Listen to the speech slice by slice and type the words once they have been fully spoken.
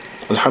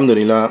الحمد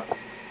لله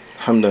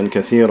حمدا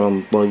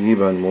كثيرا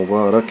طيبا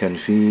مباركا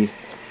فيه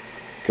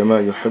كما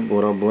يحب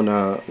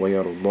ربنا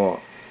ويرضى.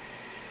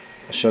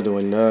 أشهد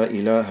أن لا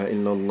إله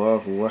إلا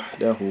الله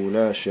وحده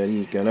لا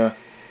شريك له،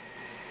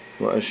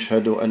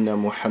 وأشهد أن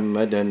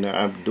محمدا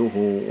عبده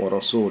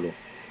ورسوله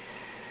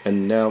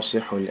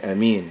الناصح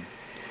الأمين.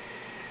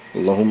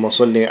 اللهم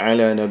صل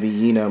على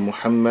نبينا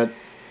محمد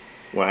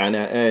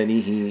وعلى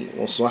آله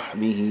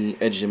وصحبه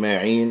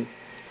أجمعين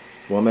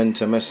ومن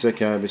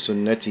تمسك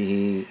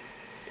بسنته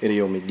إلى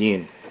يوم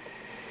الدين.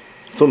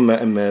 ثم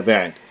أما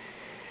بعد.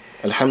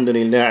 الحمد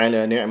لله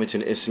على نعمة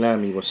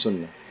الإسلام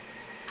والسنة.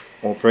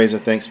 All praise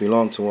and thanks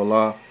belong to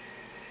Allah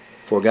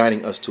for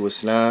guiding us to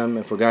Islam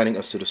and for guiding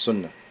us to the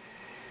Sunnah.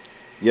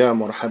 Ya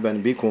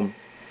marhaban bikum,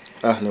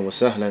 ahlan wa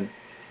sahlan.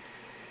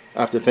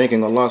 After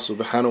thanking Allah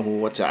subhanahu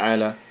wa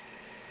ta'ala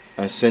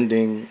and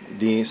sending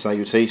the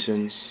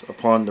salutations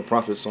upon the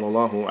Prophet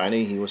sallallahu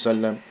alaihi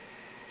wasallam,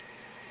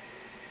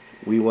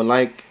 we would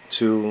like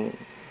to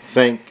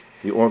thank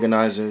the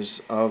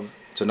organizers of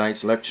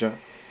tonight's lecture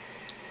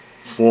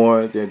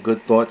for their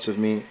good thoughts of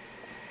me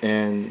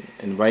and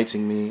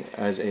inviting me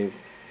as a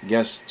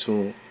guest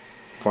to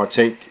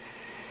partake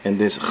in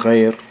this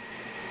khair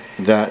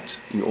that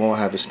you all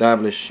have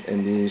established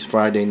in these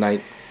Friday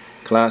night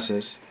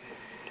classes.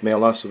 May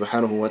Allah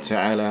subhanahu wa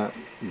ta'ala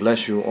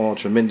bless you all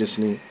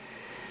tremendously.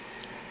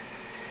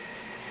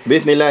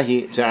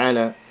 Bithnillahi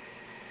ta'ala,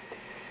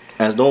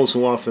 as those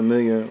who are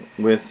familiar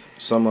with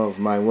some of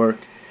my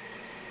work,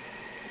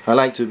 I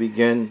like to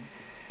begin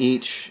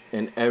each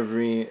and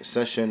every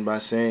session by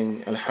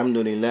saying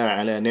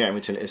Alhamdulillah ala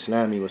ni'mat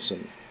al-Islami wa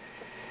sunnah.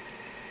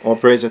 All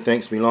praise and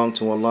thanks belong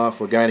to Allah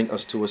for guiding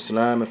us to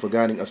Islam and for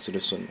guiding us to the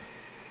Sunnah.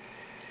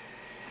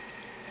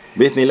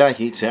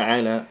 Bithnillahi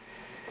ta'ala,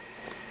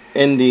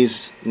 in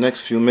these next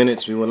few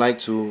minutes we would like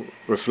to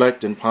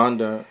reflect and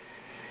ponder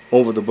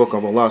over the book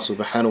of Allah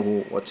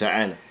subhanahu wa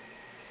ta'ala.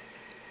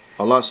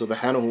 Allah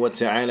subhanahu wa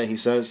ta'ala, He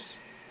says,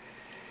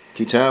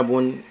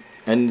 Kitabun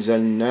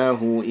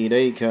أنزلناه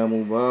إليك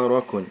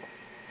مبارك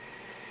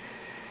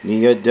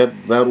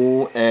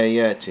ليدبروا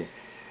آياته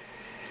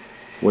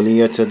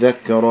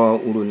وليتذكر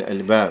أولو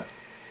الألباب.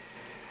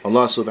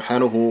 Allah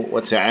subhanahu wa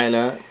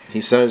ta'ala, He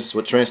says,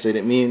 what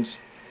translated means,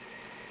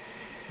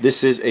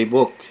 this is a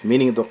book,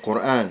 meaning the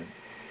Quran,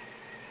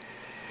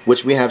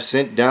 which we have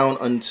sent down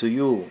unto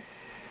you,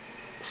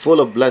 full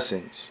of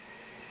blessings.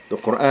 The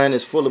Quran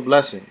is full of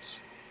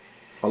blessings.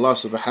 Allah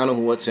subhanahu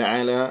wa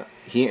ta'ala,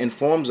 He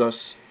informs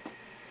us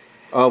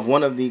of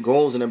one of the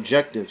goals and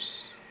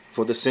objectives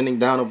for the sending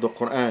down of the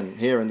Quran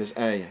here in this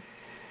ayah.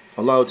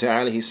 Allah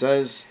Ta'ala, He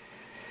says,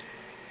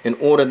 in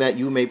order that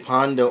you may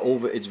ponder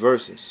over its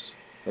verses,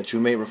 that you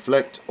may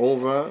reflect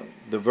over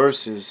the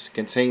verses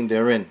contained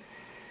therein,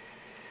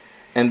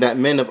 and that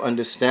men of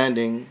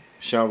understanding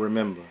shall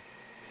remember.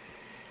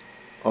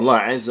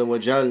 Allah Azza wa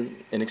Jal,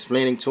 in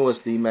explaining to us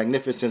the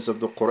magnificence of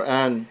the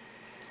Quran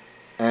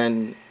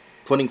and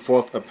putting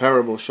forth a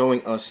parable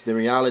showing us the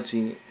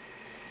reality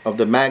of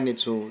the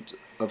magnitude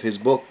of His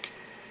book,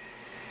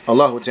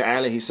 Allah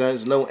Ta'ala, He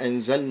says, لو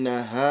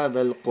أنزلنا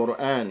هذا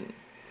القرآن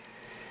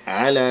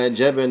على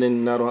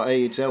جبل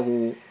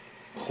لرأيته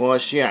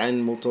خاشعا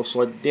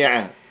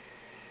متصدعا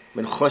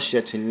من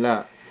خشية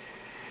الله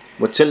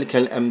وتلك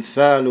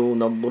الأمثال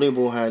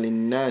نضربها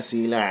للناس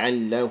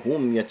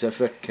لعلهم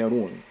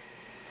يتفكرون.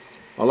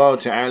 Allah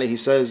Ta'ala, He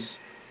says,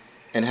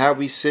 and how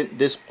we sent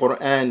this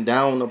Quran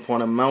down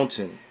upon a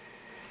mountain,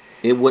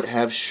 it would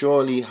have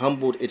surely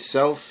humbled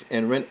itself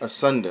and rent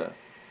asunder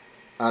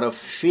out of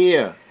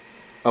fear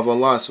of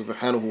Allah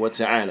subhanahu wa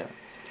ta'ala.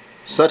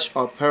 Such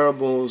are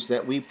parables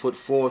that we put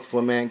forth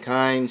for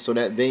mankind so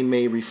that they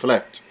may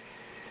reflect.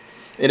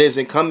 It is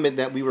incumbent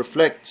that we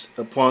reflect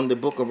upon the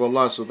book of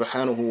Allah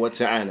subhanahu wa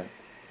ta'ala.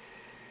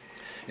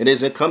 It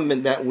is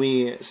incumbent that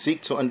we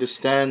seek to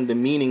understand the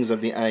meanings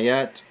of the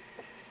ayat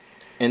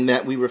and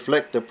that we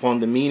reflect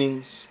upon the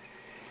meanings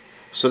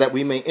so that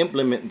we may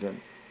implement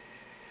them.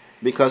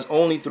 Because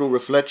only through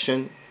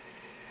reflection,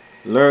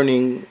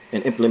 learning,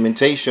 and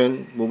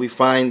implementation will we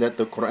find that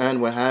the Quran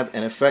will have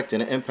an effect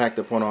and an impact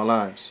upon our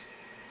lives.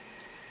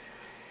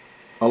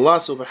 Allah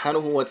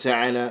subhanahu wa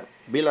ta'ala,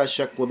 bila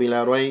shak wa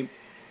bila rayb,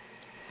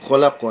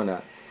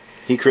 khalaqana,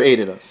 He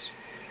created us.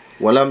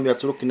 Walam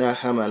yatrukna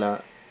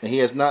hamala, and He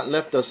has not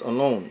left us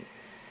alone.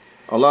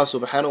 Allah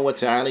subhanahu wa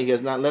ta'ala, He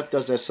has not left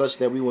us as such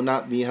that we will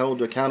not be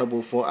held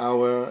accountable for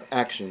our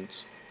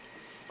actions.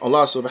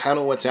 Allah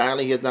subhanahu wa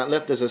ta'ala, He has not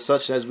left us as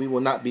such as we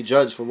will not be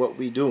judged for what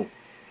we do,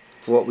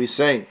 for what we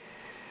say,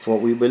 for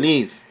what we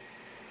believe.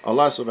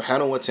 Allah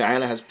subhanahu wa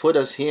ta'ala has put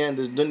us here in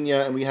this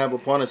dunya and we have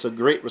upon us a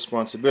great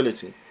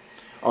responsibility.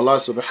 Allah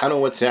subhanahu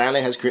wa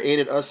ta'ala has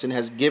created us and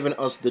has given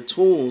us the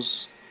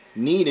tools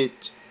needed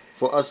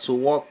for us to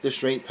walk the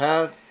straight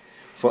path,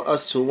 for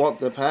us to walk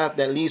the path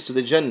that leads to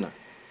the Jannah.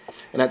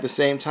 And at the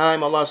same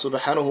time, Allah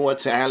subhanahu wa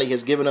ta'ala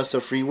has given us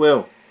a free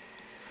will.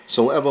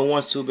 So whoever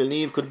wants to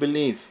believe could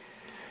believe,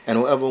 and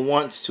whoever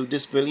wants to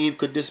disbelieve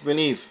could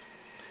disbelieve.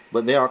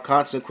 But there are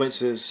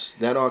consequences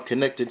that are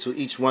connected to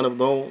each one of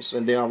those,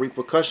 and there are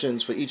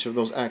repercussions for each of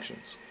those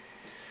actions.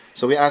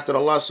 So we ask that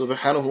Allah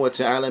subhanahu wa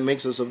ta'ala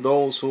makes us of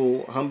those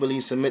who humbly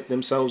submit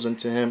themselves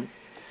unto Him,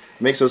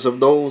 makes us of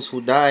those who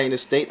die in the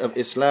state of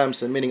Islam,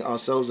 submitting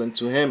ourselves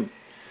unto Him,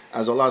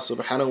 as Allah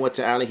subhanahu wa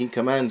ta'ala, He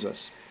commands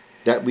us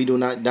that we do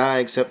not die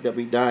except that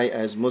we die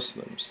as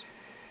Muslims.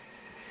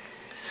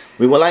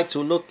 We would like to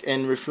look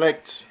and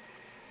reflect,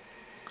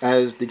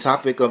 as the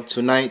topic of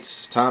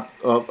tonight's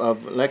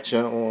of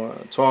lecture or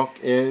talk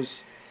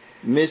is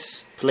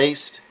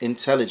misplaced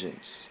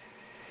intelligence.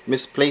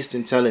 Misplaced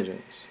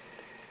intelligence.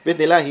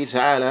 Bidnillahi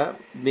ta'ala,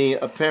 the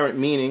apparent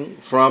meaning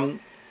from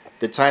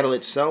the title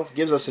itself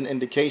gives us an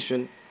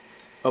indication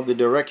of the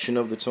direction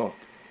of the talk.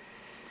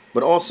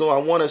 But also I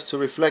want us to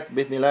reflect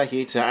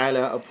bidnillahi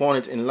ta'ala upon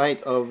it in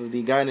light of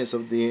the guidance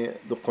of the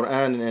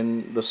Quran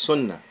and the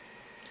Sunnah.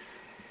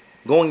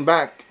 Going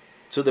back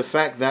to the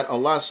fact that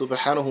Allah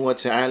subhanahu wa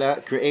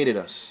ta'ala created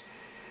us.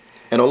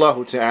 And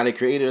Allah ta'ala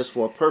created us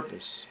for a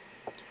purpose.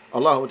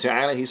 Allah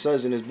ta'ala, He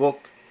says in His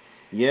book,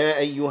 Ya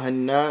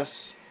ayyuhan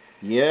nas,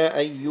 Ya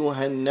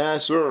ayyuhan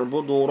nas,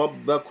 u'budu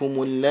rabbakum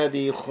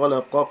alladhi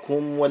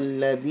khalaqakum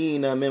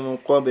walladhina min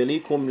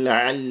qablikum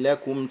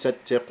la'allakum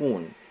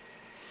tattaqun.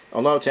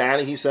 Allah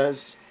ta'ala, He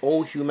says,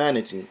 O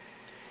humanity,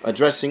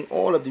 addressing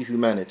all of the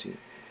humanity,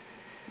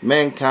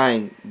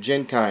 mankind,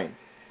 jinkind,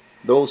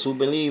 those who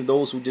believe,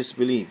 those who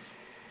disbelieve,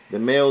 the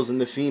males and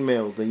the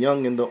females, the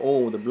young and the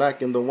old, the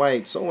black and the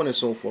white, so on and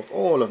so forth,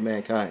 all of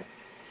mankind.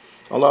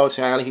 Allah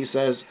Ta'ala, He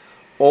says,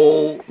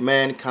 O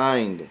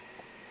mankind,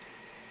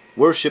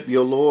 worship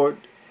your Lord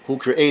who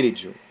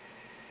created you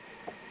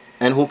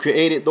and who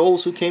created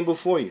those who came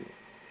before you,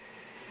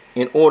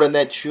 in order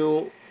that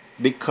you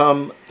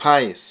become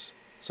pious,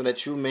 so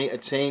that you may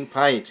attain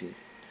piety.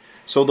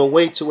 So the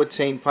way to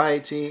attain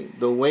piety,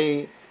 the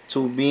way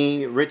to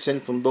be written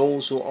from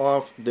those who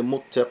are the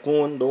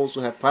muttaqun, those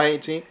who have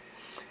piety,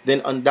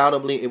 then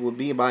undoubtedly it will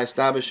be by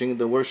establishing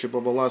the worship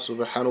of Allah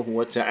subhanahu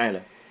wa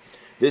ta'ala.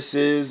 This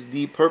is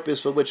the purpose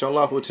for which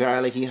Allah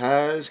ta'ala, He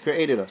has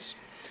created us.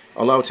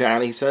 Allah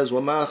ta'ala, He says,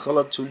 وَمَا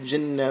خَلَقْتُ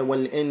الْجِنَّ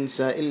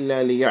وَالْإِنسَ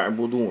إِلَّا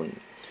لِيَعْبُدُونَ.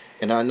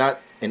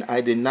 And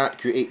I did not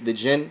create the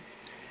jinn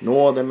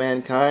nor the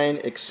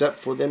mankind except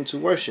for them to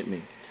worship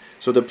me.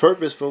 So the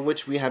purpose for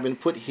which we have been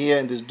put here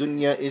in this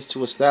dunya is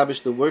to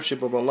establish the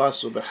worship of Allah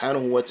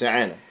subhanahu wa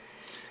ta'ala.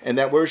 And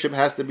that worship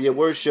has to be a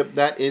worship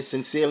that is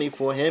sincerely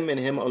for Him and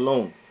Him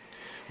alone.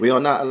 We are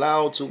not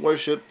allowed to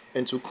worship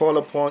and to call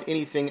upon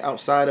anything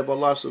outside of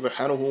Allah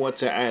subhanahu wa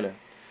ta'ala.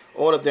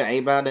 All of the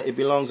ibadah, it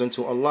belongs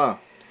unto Allah.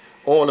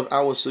 All of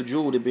our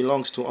sujood, it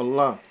belongs to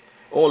Allah.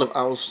 All of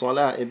our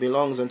salah, it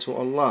belongs unto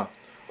Allah.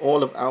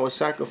 All of our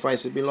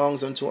sacrifice, it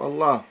belongs unto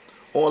Allah.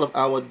 All of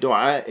our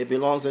dua, it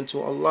belongs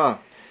unto Allah.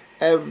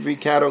 Every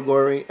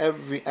category,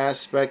 every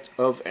aspect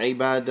of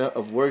ibadah,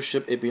 of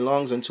worship, it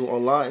belongs unto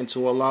Allah and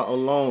to Allah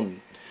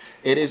alone.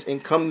 It is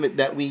incumbent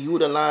that we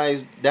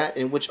utilize that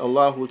in which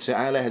Allah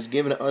Ta'ala has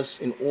given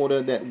us in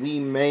order that we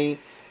may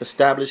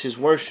establish His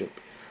worship.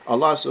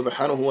 Allah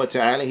subhanahu wa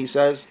ta'ala, He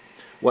says,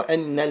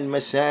 وَأَنَّ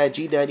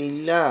الْمَسَاجِدَ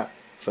لِلَّهِ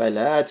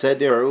فَلَا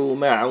تَدْعُوا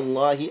مَعَ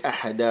اللَّهِ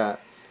أَحَدًا.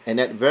 And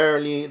that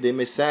verily the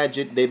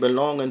masajid, they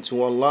belong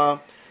unto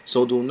Allah.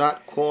 So do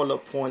not call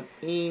upon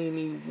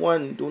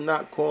anyone, do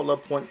not call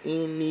upon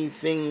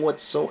anything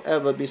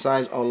whatsoever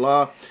besides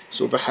Allah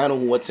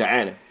subhanahu wa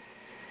ta'ala.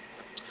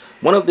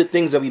 One of the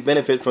things that we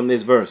benefit from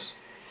this verse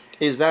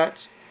is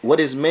that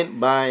what is meant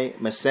by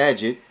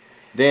masajid,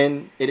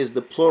 then it is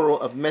the plural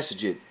of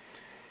masjid,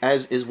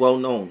 as is well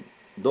known.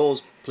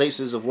 Those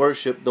places of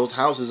worship, those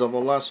houses of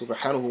Allah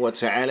subhanahu wa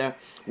ta'ala,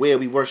 where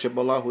we worship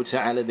Allah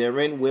ta'ala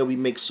therein, where we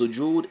make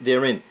sujood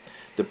therein.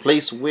 The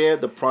place where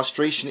the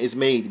prostration is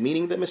made,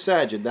 meaning the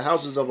masajid, the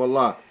houses of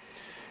Allah.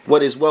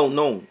 What is well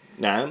known,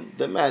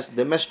 the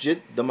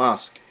masjid, the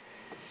mosque.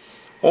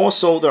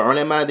 Also the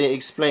ulama, they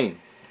explain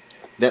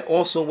that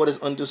also what is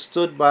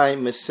understood by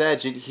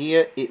masajid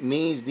here, it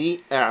means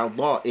the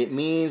a'dha, it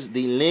means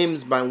the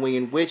limbs by way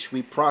in which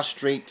we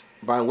prostrate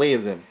by way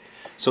of them.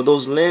 So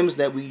those limbs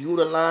that we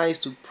utilize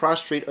to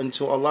prostrate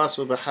unto Allah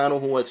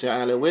subhanahu wa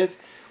ta'ala with,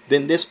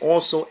 then this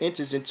also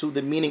enters into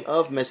the meaning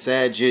of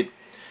masajid.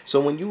 So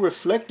when you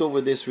reflect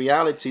over this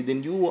reality,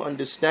 then you will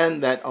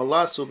understand that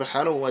Allah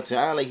subhanahu wa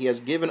ta'ala, He has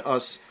given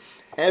us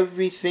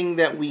everything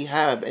that we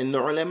have. And the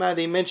ulama,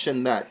 they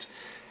mentioned that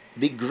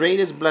the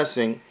greatest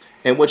blessing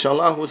in which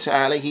Allah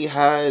ta'ala, He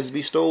has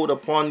bestowed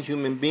upon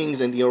human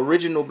beings, and the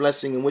original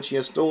blessing in which He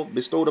has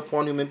bestowed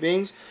upon human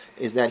beings,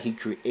 is that He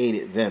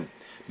created them.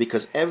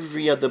 Because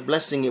every other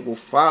blessing, it will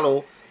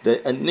follow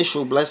the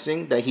initial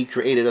blessing that He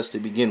created us to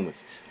begin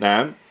with.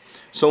 Now,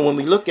 so when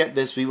we look at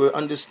this, we will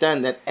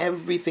understand that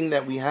everything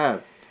that we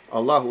have,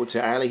 Allah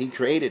Ta'ala, He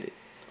created it.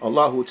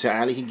 Allah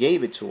Ta'ala, He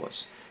gave it to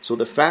us. So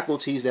the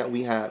faculties that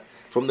we have,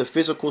 from the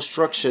physical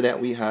structure that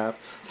we have,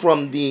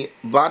 from the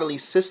bodily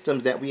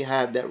systems that we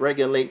have that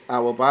regulate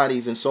our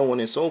bodies and so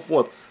on and so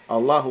forth,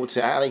 Allah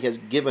Ta'ala has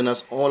given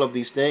us all of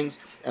these things,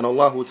 and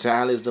Allah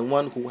Ta'ala is the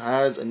one who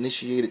has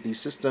initiated these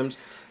systems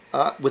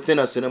within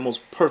us in the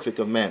most perfect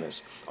of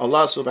manners.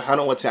 Allah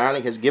Subhanahu wa Ta'ala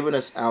has given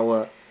us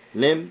our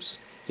limbs.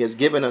 He has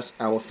given us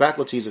our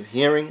faculties of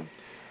hearing,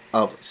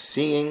 of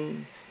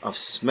seeing, of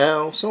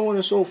smell, so on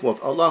and so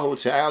forth. Allah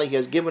Ta'ala, He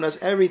has given us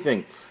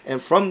everything.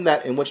 And from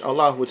that in which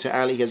Allah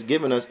Ta'ala has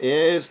given us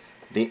is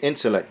the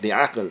intellect, the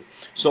aql.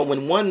 So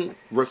when one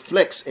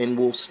reflects and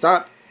will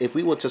stop, if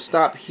we were to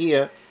stop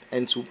here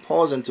and to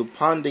pause and to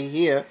ponder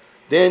here,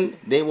 then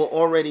they will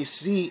already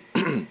see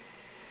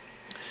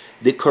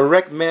the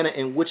correct manner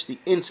in which the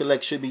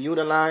intellect should be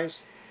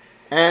utilized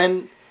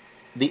and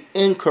the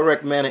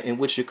incorrect manner in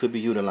which it could be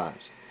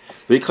utilized.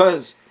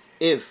 Because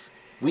if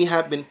we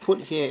have been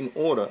put here in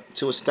order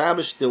to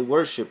establish the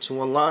worship to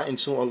Allah and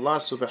to Allah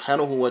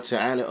subhanahu wa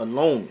ta'ala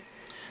alone,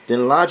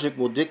 then logic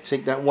will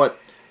dictate that what?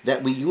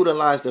 That we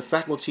utilize the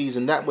faculties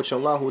and that which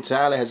Allah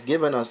ta'ala has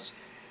given us,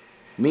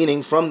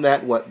 meaning from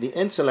that what? The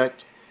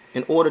intellect,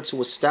 in order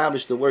to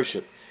establish the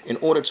worship, in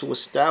order to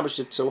establish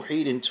the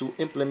Tawheed and to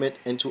implement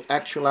and to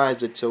actualize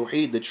the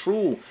Tawheed, the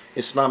true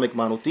Islamic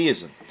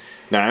monotheism.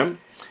 Now,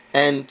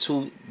 and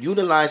to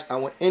utilize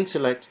our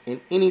intellect in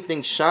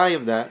anything shy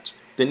of that,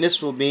 then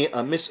this will be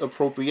a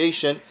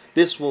misappropriation.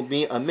 This will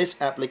be a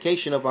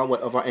misapplication of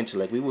our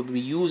intellect. We will be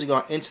using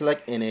our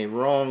intellect in a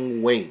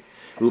wrong way.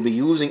 We will be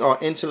using our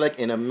intellect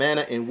in a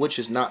manner in which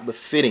is not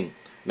befitting.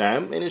 Now,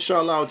 and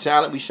inshallah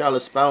ta'ala, we shall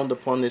expound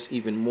upon this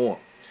even more.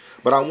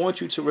 But I want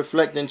you to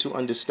reflect and to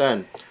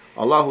understand.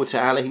 Allah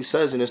Ta'ala, He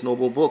says in His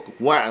noble book,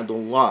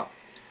 Wa'adullah.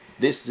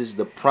 This is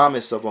the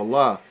promise of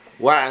Allah.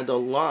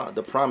 Wa'adullah,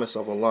 the promise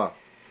of Allah.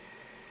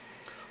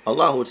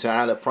 Allah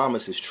Ta'ala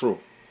promise is true.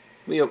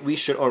 We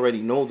should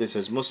already know this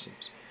as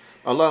Muslims.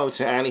 Allah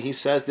Ta'ala, He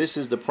says this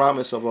is the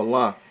promise of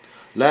Allah.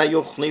 La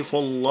yukhlifu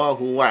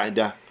Allahu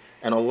wa'dah.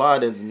 And Allah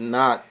does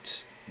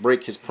not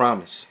break His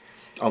promise.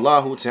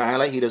 Allah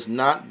Ta'ala, He does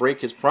not break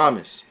His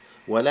promise.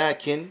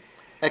 وَلَكِنْ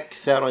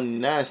أَكْثَرَ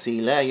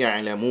النَّاسِ لَا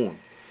يَعْلَمُونَ.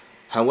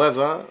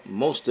 However,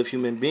 most of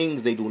human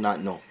beings, they do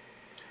not know.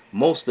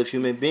 Most of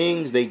human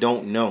beings, they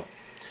don't know.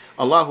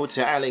 Allah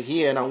Ta'ala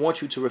here, and I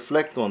want you to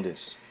reflect on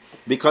this.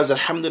 Because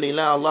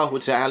alhamdulillah, Allah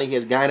Ta'ala, He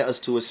has guided us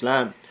to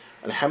Islam.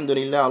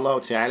 Alhamdulillah,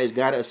 Allah Ta'ala has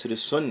guided us to the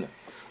Sunnah.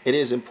 It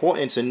is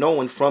important to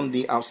know, and from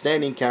the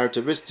outstanding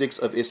characteristics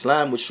of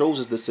Islam, which shows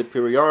us the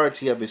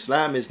superiority of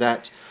Islam, is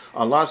that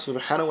Allah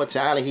Subhanahu wa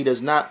Ta'ala, He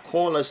does not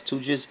call us to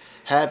just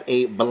have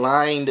a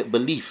blind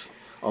belief.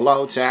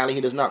 Allah Ta'ala,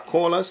 He does not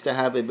call us to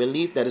have a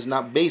belief that is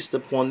not based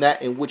upon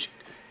that in which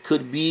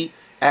could be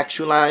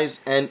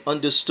actualized and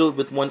understood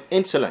with one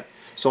intellect.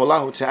 So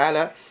Allah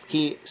Ta'ala,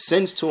 He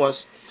sends to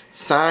us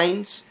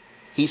signs.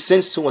 He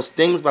sends to us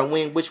things by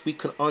way in which we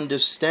can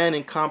understand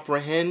and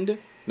comprehend.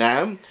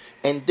 Naam.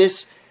 And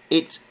this,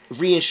 it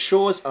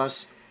reassures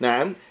us.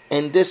 Naam.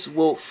 And this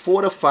will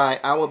fortify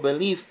our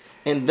belief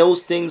in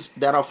those things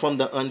that are from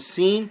the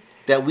unseen,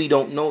 that we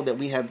don't know, that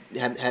we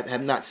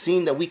have not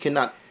seen, that we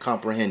cannot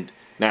comprehend.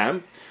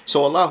 Naam.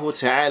 So Allah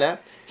Ta'ala,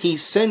 He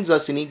sends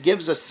us and He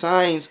gives us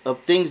signs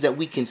of things that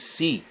we can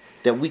see,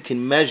 that we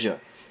can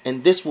measure.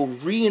 And this will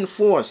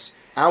reinforce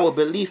our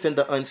belief in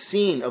the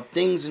unseen, of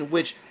things in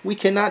which we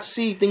cannot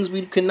see, things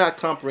we cannot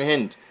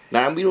comprehend.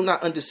 Now, we do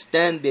not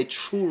understand their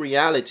true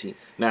reality.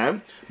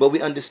 Now, but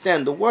we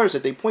understand the words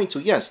that they point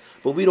to, yes,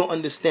 but we don't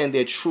understand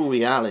their true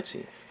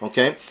reality.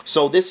 Okay,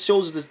 so this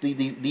shows us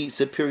the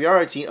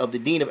superiority of the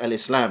Deen of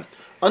Al-Islam.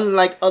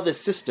 Unlike other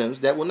systems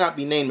that will not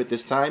be named at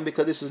this time,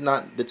 because this is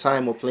not the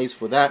time or place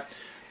for that,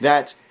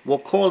 that will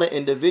call an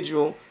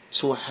individual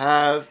to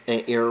have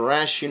an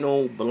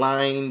irrational,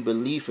 blind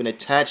belief and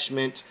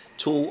attachment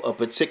to a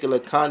particular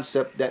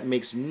concept that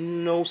makes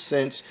no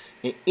sense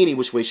in any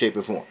which way, shape,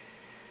 or form.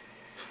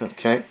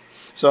 Okay,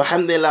 so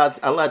alhamdulillah,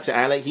 Allah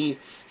Ta'ala, He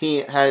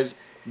has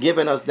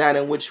given us that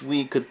in which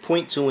we could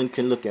point to and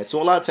can look at. So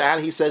Allah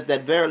Ta'ala, He says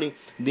that verily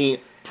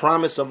the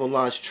promise of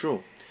Allah is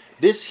true.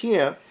 This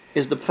here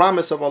is the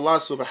promise of Allah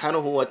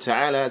Subhanahu wa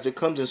Ta'ala, as it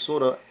comes in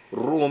Surah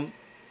Rum,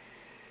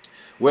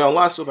 where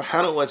Allah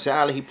Subhanahu wa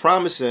Ta'ala, He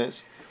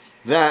promises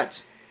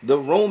that the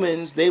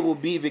Romans, they will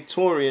be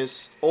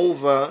victorious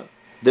over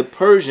the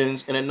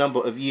Persians in a number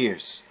of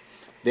years.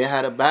 They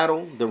had a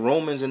battle, the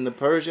Romans and the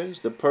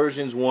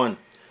Persians won.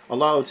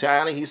 Allah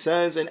Ta'ala, He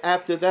says, and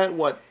after that,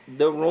 what?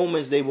 The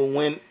Romans, they will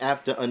win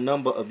after a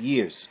number of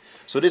years.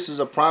 So this is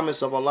a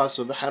promise of Allah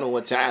Subhanahu wa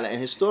Ta'ala. And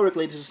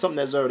historically, this is something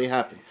that's already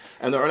happened.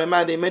 And the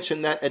ulama, they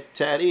mentioned that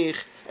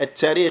at-tarikh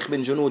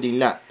bin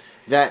junudillah,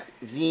 that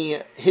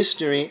the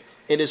history,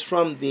 it is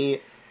from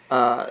the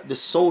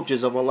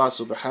soldiers of Allah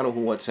Subhanahu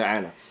wa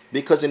Ta'ala.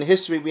 Because in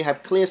history we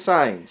have clear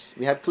signs.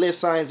 We have clear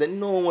signs that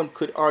no one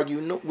could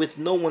argue with,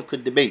 no one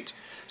could debate.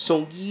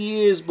 So many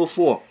years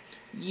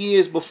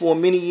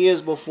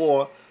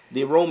before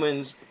the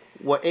Romans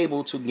were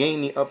able to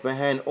gain the upper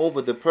hand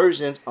over the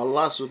Persians,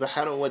 Allah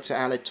Subhanahu wa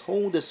Ta'ala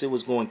told us it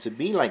was going to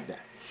be like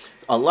that.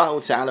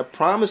 Allah Ta'ala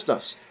promised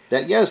us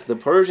that yes, the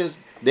Persians,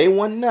 they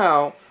won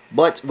now,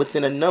 but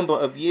within a number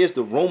of years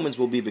the Romans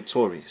will be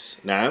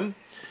victorious. Now,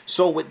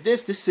 so with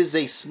this is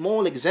a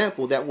small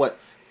example that what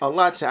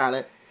Allah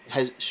Ta'ala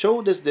has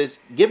showed us this,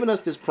 given us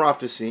this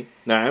prophecy,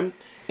 and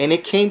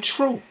it came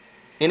true.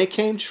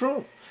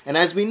 And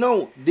as we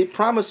know, the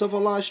promise of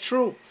Allah is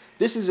true.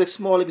 This is a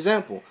small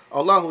example.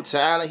 Allah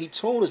Ta'ala, He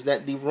told us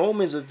that the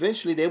Romans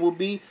eventually they will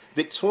be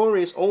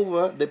victorious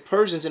over the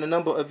Persians in a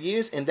number of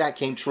years, and that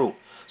came true.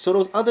 So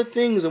those other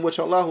things in which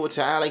Allah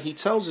Ta'ala He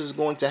tells us is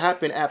going to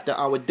happen after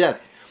our death,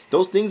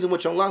 those things in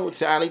which Allah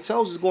Ta'ala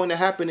tells us is going to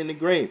happen in the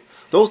grave,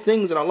 those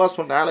things that Allah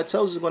Subhanahu wa Ta'ala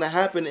tells us is going to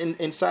happen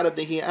inside of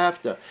the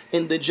hereafter,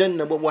 in the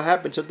Jannah, what will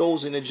happen to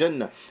those in the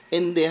Jannah,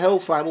 in the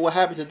hellfire, what will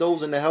happen to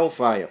those in the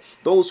hellfire.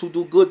 Those who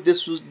do good,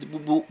 this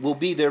will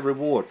be their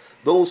reward.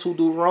 Those who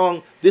do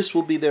wrong, this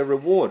will be their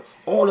reward.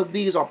 All of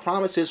these are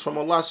promises from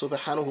Allah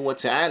Subhanahu wa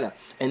Ta'ala.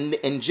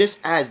 And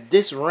just as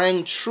this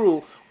rang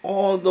true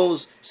all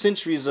those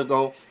centuries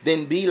ago,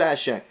 then bila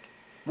shak,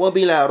 wa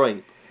bila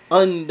rayb,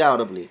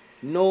 undoubtedly,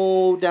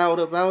 no doubt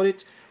about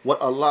it,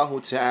 what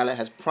Allah Ta'ala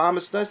has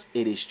promised us,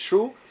 it is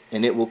true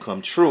and it will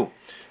come true.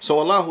 So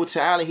Allah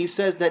Ta'ala, He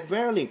says that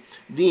verily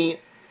the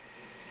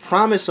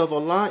promise of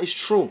Allah is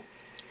true.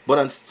 But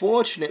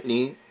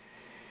unfortunately,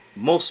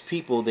 most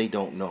people, they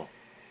don't know.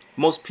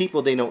 Most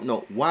people, they don't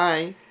know.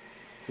 Why?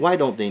 Why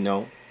don't they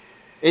know?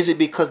 Is it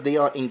because they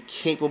are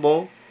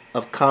incapable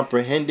of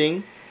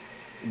comprehending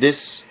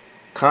this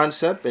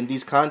concept and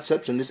these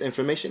concepts and this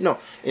information? No,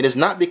 it is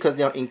not because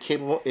they are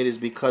incapable. It is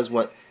because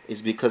what?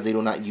 It's because they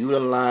do not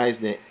utilize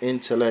their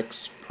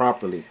intellects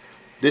properly.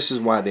 This is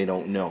why they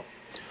don't know.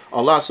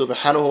 Allah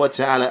Subhanahu wa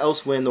Ta'ala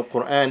elsewhere in the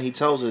Quran, He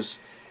tells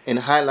us in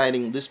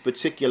highlighting this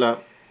particular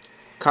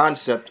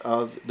concept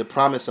of the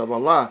promise of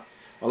Allah.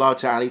 Allah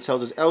Ta'ala, He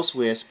tells us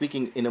elsewhere,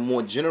 speaking in a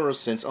more general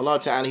sense, Allah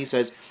Ta'ala, He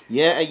says,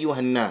 Ya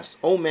ayyuhan nas,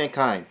 O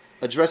mankind,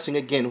 addressing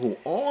again who?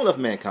 All of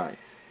mankind,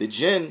 the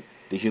jinn,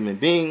 the human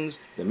beings,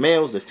 the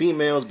males, the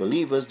females,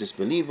 believers,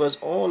 disbelievers,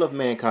 all of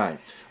mankind.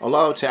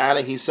 Allah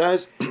Ta'ala, He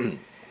says,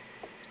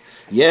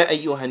 Ya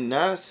ayyuhan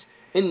nas,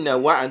 inna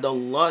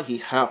wa'adallahi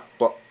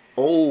haqq.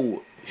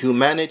 O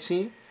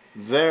humanity,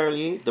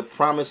 verily the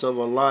promise of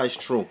Allah is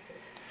true.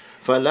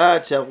 فَلَا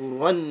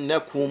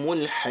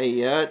تَغْرَنَّكُمُ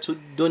الْحَيَاةُ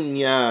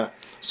الدُّنْيَا.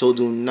 So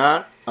do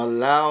not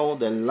allow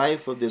the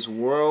life of this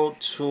world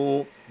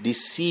to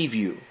deceive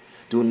you.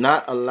 Do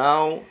not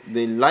allow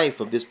the life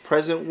of this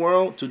present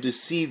world to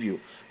deceive you.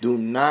 Do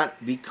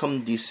not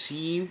become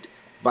deceived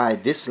by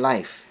this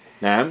life.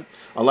 Now,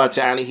 Allah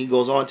Ta'ala, He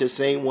goes on to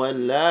say,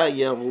 وَلَا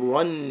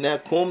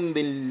يَغْرَنَّكُمْ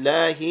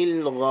بِاللَّهِ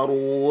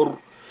الْغَرُورِ.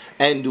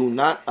 And do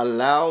not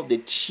allow the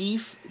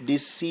chief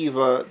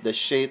deceiver, the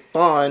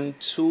shaitan,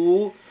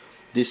 to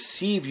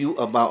deceive you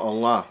about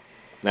Allah.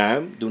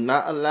 Now, do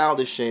not allow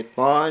the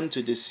shaitan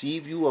to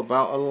deceive you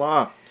about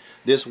Allah.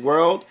 This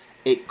world,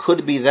 it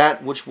could be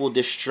that which will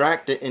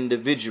distract the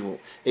individual.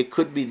 It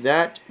could be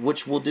that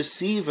which will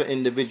deceive an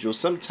individual.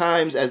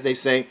 Sometimes, as they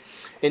say,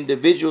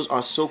 individuals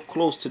are so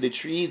close to the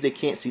trees they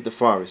can't see the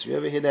forest. You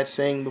ever hear that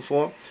saying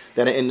before?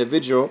 That an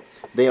individual,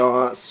 they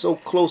are so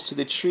close to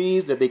the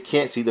trees that they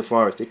can't see the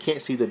forest. They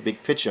can't see the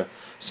big picture.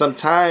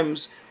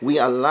 Sometimes we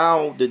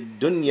allow the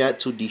dunya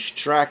to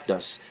distract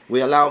us.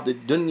 We allow the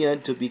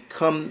dunya to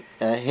become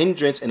a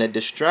hindrance and a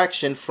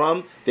distraction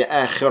from the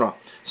akhirah.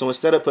 So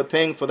instead of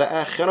preparing for the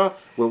akhirah,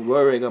 we're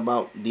worrying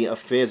about the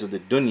affairs of the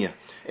dunya.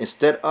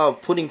 Instead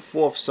of putting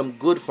forth some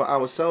good for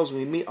ourselves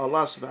when we meet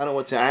Allah Subhanahu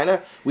wa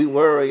Ta'ala, we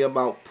worry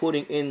about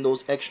putting in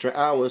those extra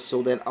hours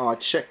so that our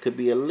check could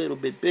be a little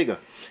bit bigger.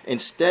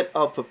 Instead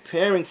of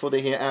preparing for the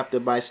hereafter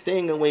by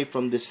staying away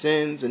from the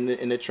sins and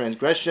the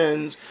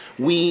transgressions,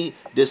 we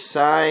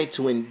decide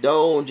to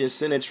indulge in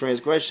sin and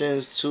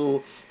transgressions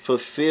to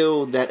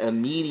fulfill that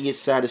immediate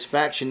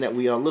satisfaction that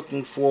we are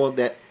looking for,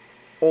 that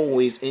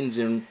always ends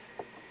in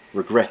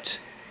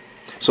regret.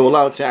 So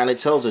Allah Ta'ala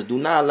tells us, do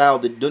not allow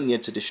the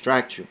dunya to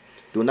distract you.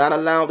 Do not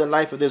allow the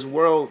life of this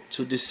world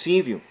to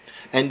deceive you.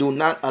 And do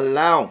not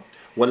allow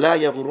وَلَا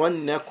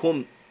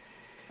يَغْرَنَّكُمْ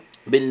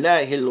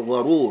بِاللَّهِ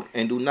الْغَرُورِ.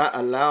 And do not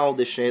allow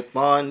the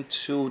shaitan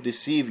to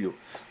deceive you.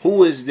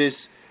 Who is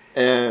this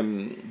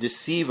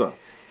deceiver?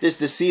 This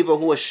deceiver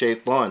who is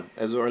shaitan.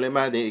 As the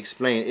ulama, they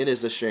explain, it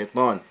is the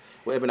shaitan.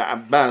 Ibn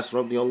Abbas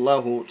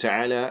radiyallahu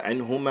ta'ala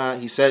anhuma,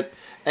 he said,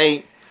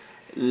 أي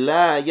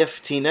لا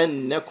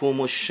يفتننكم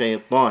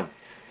الشيطان.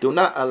 Do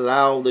not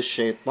allow the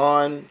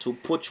shaitan to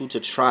put you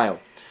to trial.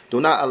 Do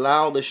not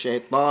allow the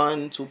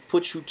shaitan to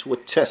put you to a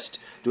test.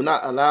 Do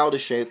not allow the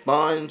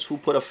shaitan to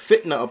put a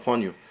fitna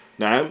upon you.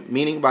 Now,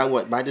 meaning by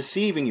what? By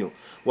deceiving you.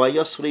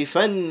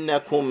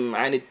 وَيَصْرِفَنَّكُمْ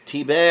عَنِ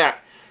اتِّبَاعِ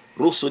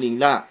رُسُلِ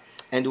اللَّهِ.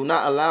 And do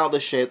not allow the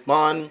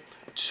shaitan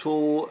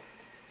to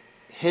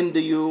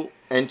hinder you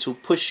and to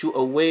push you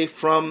away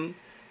from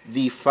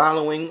the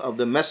following of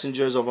the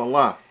messengers of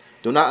Allah.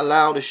 Do not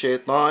allow the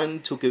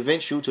shaitan to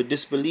convince you to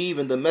disbelieve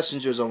in the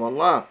messengers of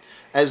Allah.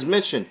 As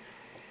mentioned,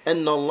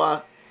 إِنَّ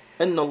اللَّهَ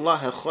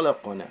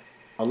خَلَقَنَا.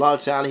 Allah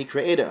Ta'ala, He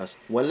created us.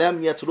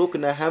 وَلَمْ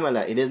يَتْرُكْنَا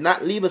هَمَلًا. He does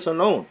not leave us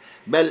alone.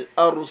 بَلْ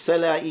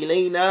أَرْسَلَ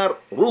إِلَيْنَا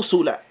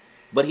رُسُلًا.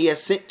 But He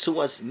has sent to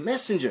us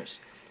messengers.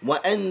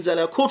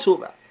 وَأَنزَلَ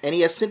كُتُبًا. And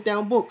He has sent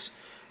down books.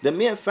 The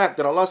mere fact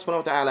that Allah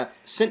Subhanahu wa Ta'ala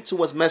sent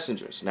to us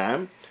messengers,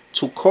 now,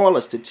 to call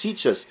us, to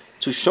teach us,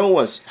 to show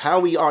us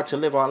how we are to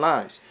live our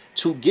lives,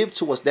 to give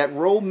to us that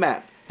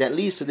roadmap that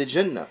leads to the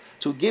Jannah,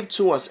 to give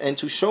to us and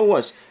to show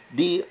us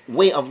the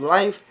way of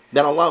life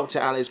that Allah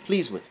Ta'ala is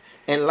pleased with.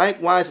 And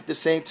likewise, at the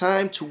same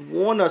time, to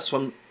warn us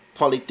from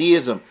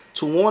polytheism,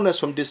 to warn us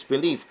from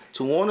disbelief,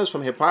 to warn us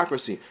from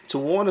hypocrisy, to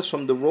warn us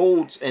from the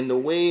roads and the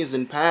ways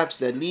and paths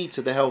that lead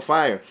to the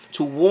hellfire,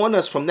 to warn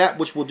us from that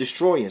which will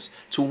destroy us,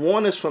 to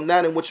warn us from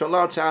that in which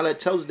Allah Ta'ala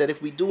tells us that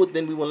if we do it,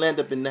 then we will land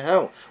up in the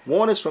hell.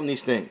 Warn us from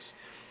these things.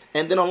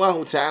 And then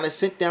Allah Ta'ala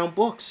sent down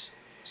books.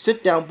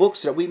 Sit down books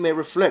so that we may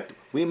reflect.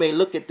 We may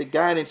look at the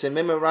guidance and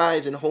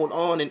memorize and hold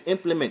on and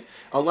implement.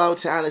 Allah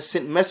Ta'ala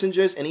sent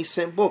messengers and He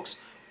sent books.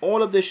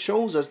 All of this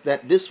shows us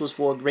that this was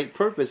for a great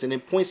purpose, and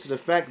it points to the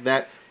fact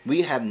that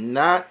we have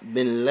not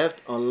been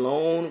left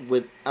alone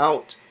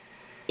without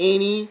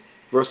any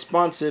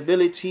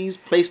responsibilities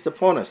placed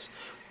upon us.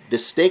 The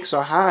stakes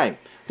are high.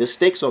 The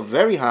stakes are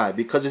very high,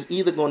 because it's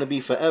either going to be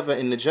forever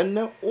in the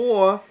Jannah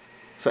or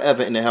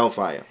forever in the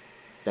hellfire.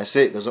 That's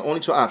it. Those are only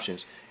two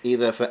options.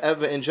 Either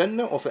forever in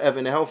Jannah or forever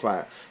in the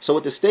hellfire. So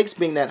with the stakes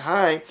being that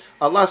high,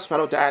 Allah subhanahu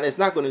wa ta'ala is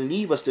not going to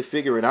leave us to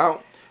figure it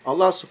out.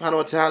 Allah subhanahu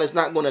wa ta'ala is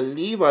not going to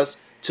leave us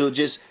to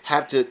just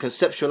have to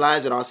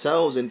conceptualize it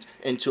ourselves and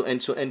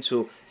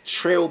to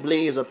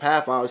trailblaze a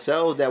path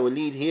ourselves that will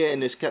lead here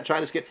and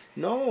trying to skip.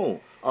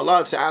 No.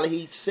 Allah Ta'ala,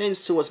 He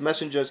sends to us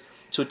messengers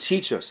to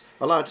teach us.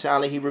 Allah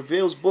Ta'ala, He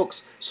reveals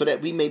books so that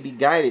we may be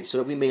guided, so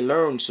that we may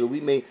learn, so we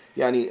may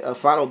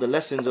follow the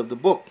lessons of the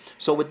book.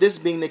 So with this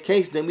being the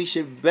case, then we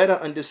should better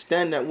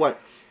understand that what?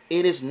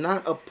 It is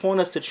not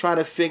upon us to try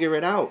to figure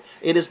it out.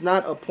 It is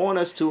not upon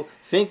us to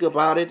think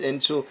about it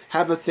and to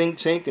have a think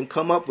tank and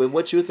come up with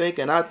what you think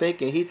and I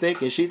think and he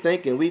think and she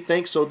think and we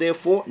think. So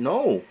therefore,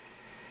 no.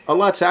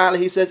 Allah Ta'ala,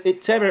 He says,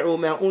 اتَّبِعُوا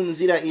مَا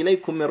أُنزِلَ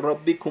إِلَيْكُم مِّن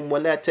رَبِّكُمْ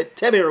وَلَا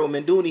تَتَّبِعُوا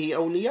مِن دُونِهِ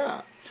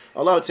أَوْلِيَاءَ.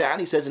 Allah Ta'ala,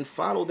 He says, and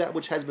follow that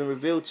which has been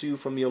revealed to you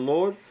from your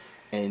Lord,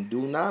 and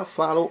do not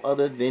follow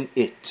other than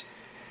it.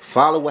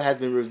 Follow what has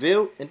been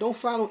revealed and don't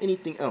follow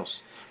anything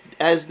else.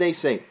 As they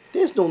say,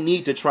 there's no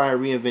need to try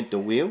and reinvent the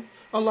wheel.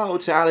 Allah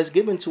Ta'ala has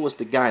given to us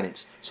the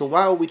guidance. So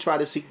why would we try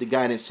to seek the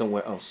guidance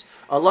somewhere else?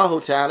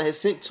 Allah Ta'ala has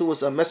sent to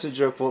us a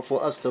messenger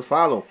for us to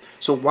follow.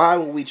 So why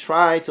would we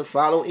try to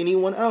follow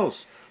anyone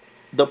else?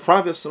 The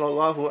Prophet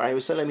Sallallahu Alaihi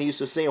Wasallam, he used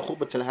to say in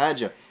Khutbat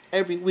al-Hajjah,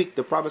 every week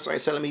the Prophet Sallallahu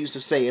Alaihi Wasallam used to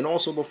say, and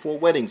also before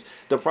weddings,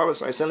 the Prophet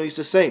Sallallahu Alaihi Wasallam used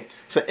to say,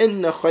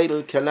 فَإِنَّ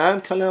خَيْرَ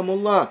الْكَلَامِ كَلَامُ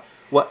اللَّهِ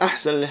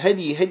وَأَحْسَنَ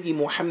الْهَدِي هَدِي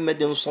مُحَمَّدٍ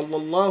صَلَّى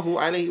اللَّهُ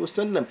عَلَيْهِ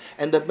وَسَلَّمَ.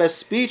 And the best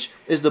speech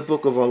is the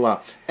book of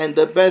Allah, and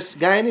the best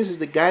guidance is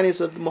the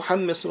guidance of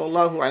Muhammad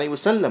sallallahu alaihi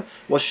wasallam.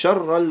 وَشَرَّ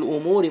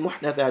الْأُمُورِ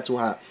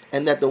مُحْدَثَاتُهَا.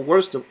 And that the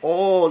worst of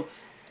all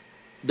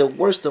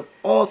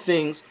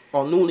things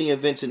are newly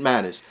invented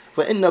matters.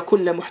 فَإِنَّ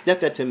كُلَّ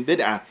مُحْدَثَةٍ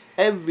بِدْعَةٍ.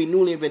 Every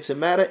newly invented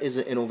matter is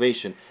an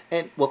innovation.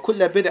 And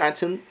وَكُلَّ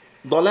بِدْعَةٍ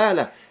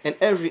ضَلَالَةٍ. And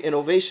every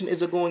innovation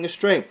is a going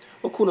astray.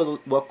 وَكُلَّ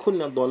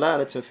ضَلَالَةٍ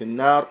فِي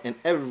النَّارِ. And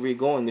every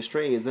going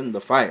astray is in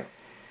the fire.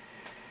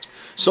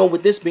 So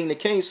with this being the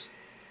case,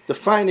 the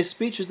finest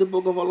speech is the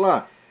book of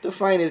Allah. The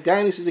finest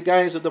guidance is the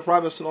guidance of the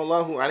Prophet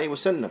sallallahu alaihi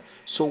wasallam.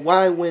 So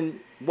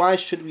why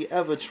should we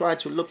ever try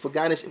to look for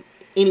guidance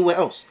anywhere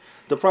else?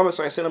 The Prophet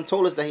ﷺ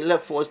told us that he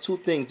left for us two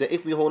things, that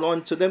if we hold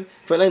on to them,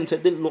 فَلَن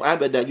تَدِلُّ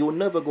أَبَدًا, you will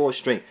never go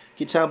astray.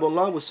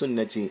 Kitabullah wa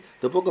sunnati,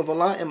 the book of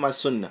Allah and my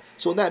sunnah.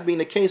 So that being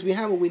the case, we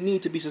have what we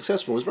need to be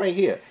successful. It's right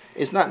here.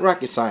 It's not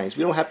rocket science.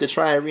 We don't have to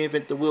try and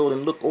reinvent the wheel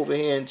and look over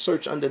here and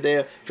search under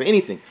there for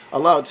anything.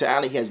 Allah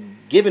Ta'ala, He has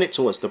given it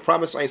to us. The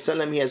Prophet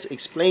ﷺ, he has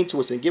explained to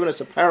us and given us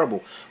a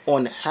parable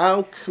on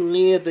how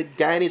clear the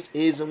guidance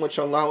is in which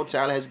Allah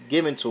Ta'ala has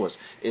given to us.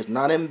 It's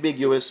not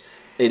ambiguous.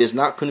 It is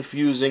not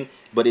confusing,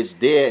 but it's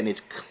there and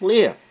it's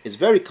clear. It's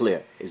very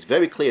clear. It's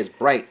very clear. It's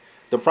bright.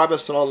 The Prophet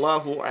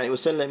sallallahu alaihi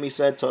wasallam, he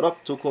said,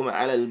 "Taraktukum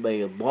ala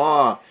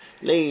al-bayda,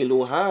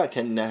 layluha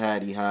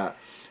kan-nahariha,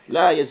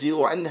 la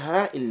yazi'u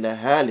anha illa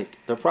halik."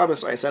 The Prophet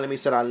sallallahu alaihi wasallam, he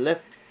said,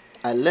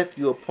 I left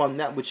you upon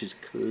that which is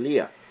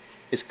clear.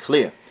 It's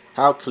clear.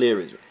 How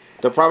clear is it?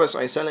 The Prophet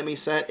sallallahu alaihi wasallam, he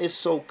said, it's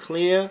so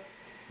clear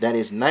that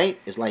its night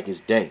is like its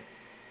day.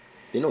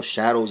 There are no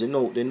shadows. There are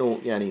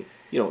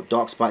no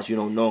dark spots you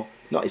don't know.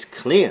 No, it's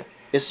clear.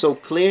 It's so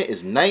clear.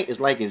 It's night. It's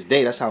like it's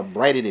day. That's how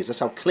bright it is. That's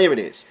how clear it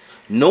is.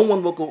 No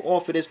one will go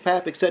off of this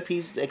path except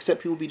he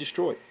will be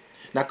destroyed.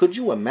 Now, could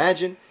you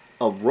imagine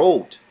a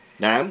road?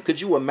 Could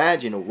you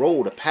imagine a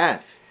road, a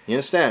path? You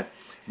understand?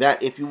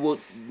 That if you would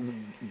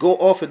go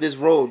off of this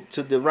road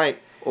to the right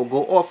or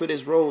go off of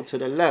this road to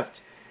the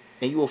left,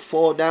 and you will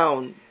fall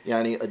down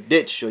a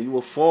ditch, or you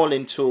will fall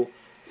into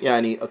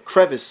a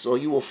crevice, or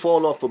you will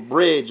fall off a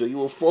bridge, or you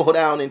will fall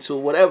down into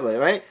whatever,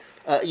 right?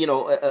 A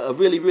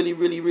really, really,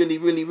 really, really,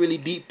 really, really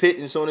deep pit,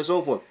 and so on and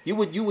so forth. You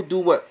would do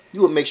what?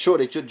 You would make sure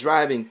that you're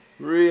driving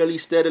really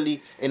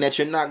steadily and that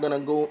you're not gonna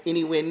go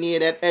anywhere near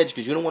that edge,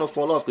 because you don't want to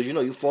fall off. Because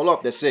you fall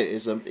off, that's it.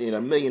 It's a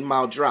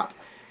 1,000,000-mile drop.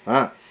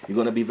 You're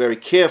gonna be very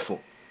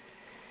careful.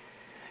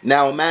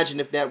 Now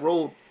imagine if that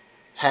road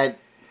had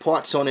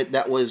parts on it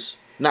that was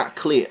not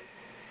clear,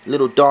 a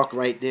little dark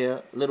right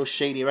there, a little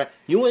shady, right?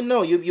 You wouldn't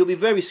know. You'll be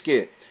very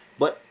scared.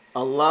 But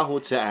Allah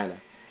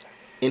Ta'ala,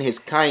 in His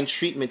kind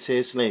treatment to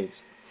His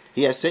slaves,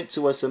 He has sent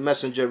to us a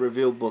messenger,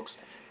 revealed books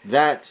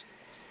that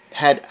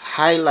had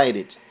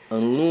highlighted,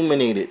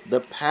 illuminated the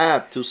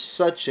path to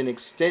such an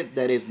extent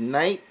that it's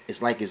night,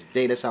 it's like it's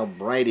day. That's how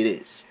bright it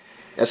is.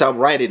 That's how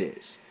bright it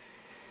is.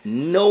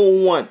 No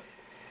one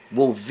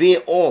will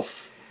veer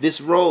off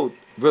this road,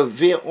 will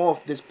veer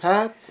off this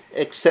path,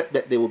 except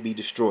that they will be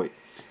destroyed.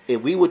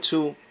 If we were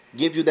to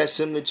give you that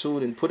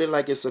similitude and put it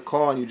like it's a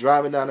car and you're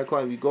driving down the car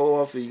and you go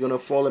off and you're going to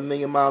fall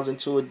 1,000,000 miles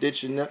into a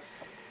ditch, and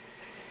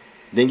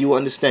then you will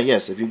understand,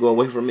 yes, if you go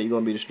away from it, you're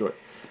going to be destroyed.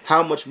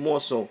 How much more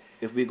so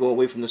if we go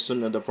away from the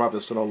sunnah of the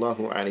Prophet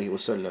sallallahu alaihi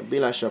wasallam?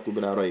 Bila shakku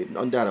bila rayb,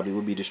 undoubtedly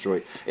we'll be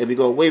destroyed. If we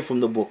go away from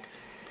the book,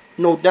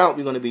 no doubt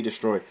we're going to be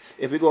destroyed.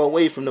 If we go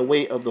away from the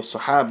way of the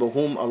Sahaba,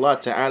 whom Allah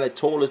Ta'ala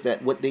told us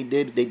that what they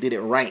did it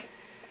right.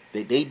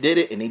 They did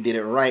it and they did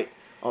it right.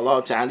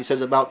 Allah Ta'ala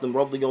says about them,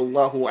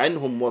 radiyallahu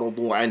anhum wa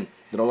radu an,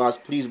 that Allah is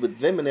pleased with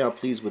them and they are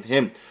pleased with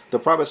Him. The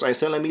Prophet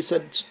ﷺ, he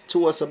said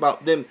to us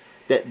about them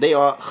that they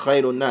are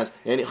khairun nas,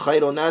 yani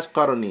khairun nas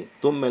qarni,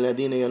 thumma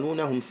ladina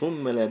yalunahum,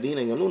 thumma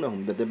ladina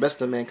yalunahum, that the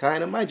best of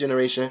mankind in my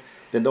generation,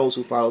 then those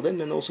who follow them,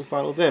 then those who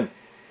follow them.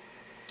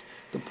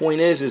 The point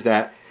is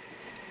that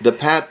the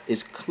path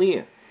is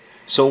clear.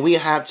 So we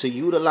have to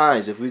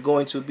utilize, if we're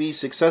going to be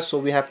successful,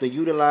 we have to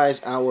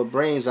utilize our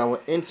brains, our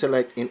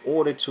intellect, in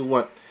order to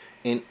what?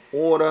 In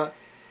order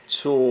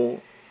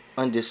to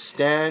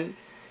understand,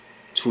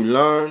 to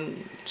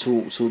learn,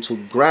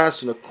 to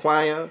grasp and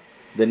acquire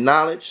the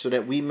knowledge, so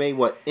that we may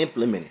what?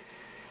 Implement it.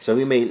 So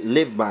we may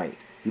live by it.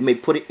 We may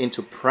put it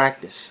into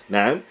practice.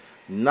 Now,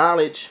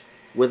 knowledge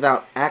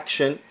without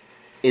action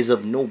is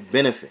of no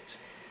benefit.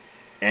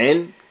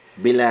 And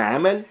bila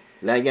amal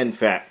la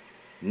yanfa'.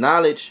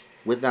 Knowledge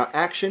without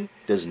action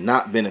does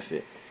not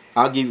benefit.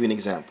 I'll give you an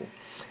example.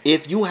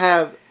 If you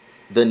have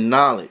the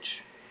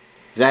knowledge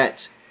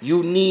that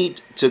you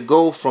need to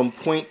go from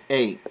point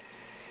A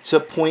to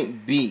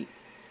point B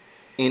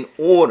in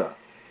order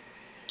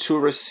to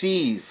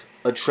receive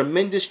a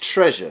tremendous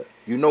treasure,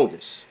 you know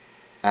this.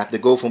 I have to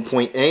go from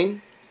point A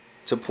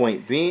to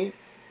point B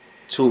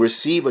to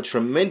receive a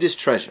tremendous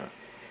treasure.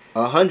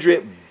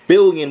 100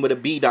 billion with a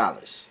B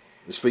dollars.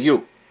 It's for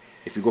you.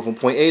 If you go from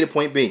point A to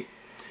point B.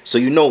 So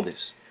you know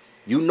this.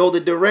 You know the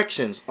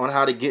directions on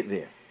how to get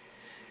there.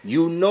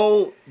 You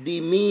know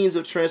the means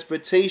of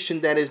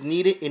transportation that is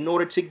needed in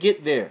order to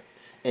get there.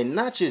 And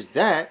not just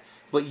that,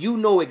 but you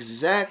know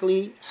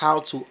exactly how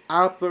to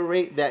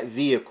operate that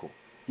vehicle.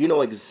 You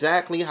know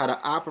exactly how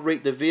to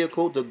operate the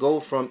vehicle to go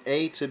from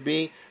A to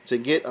B to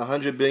get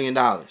 $100 billion.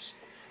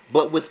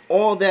 But with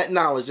all that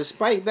knowledge,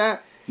 despite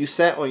that, you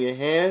sat on your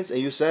hands and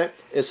you said,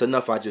 it's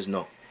enough, I just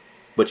know.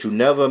 But you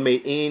never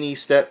made any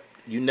step,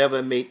 you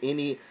never made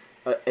any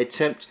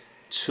attempt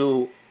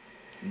to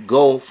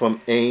go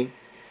from A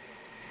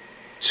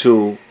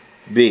to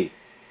B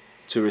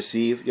to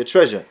receive your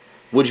treasure.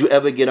 Would you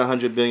ever get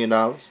 $100 billion?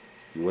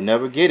 You will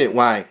never get it.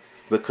 Why?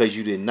 Because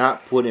you did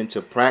not put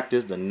into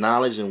practice the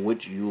knowledge in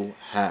which you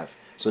have.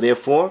 So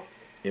therefore,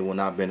 it will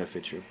not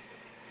benefit you.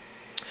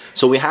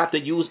 So we have to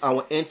use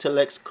our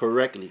intellects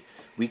correctly.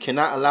 We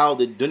cannot allow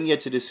the dunya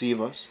to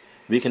deceive us.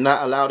 We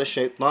cannot allow the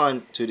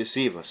shaitan to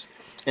deceive us.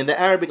 In the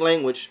Arabic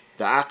language,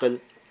 the aql,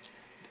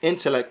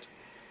 intellect,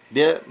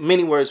 there are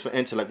many words for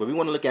intellect, but we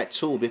want to look at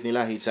two,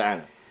 bithnillahi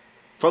ta'ala.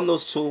 From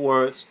those two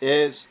words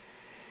is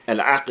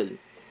al-aql,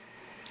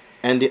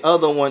 and the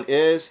other one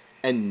is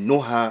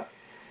an-nuha,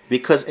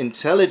 because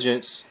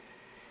intelligence,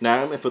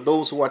 now, and for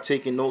those who are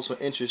taking notes or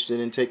interested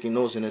in taking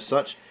notes and as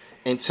such,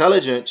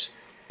 intelligence,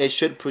 it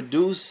should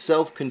produce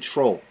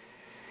self-control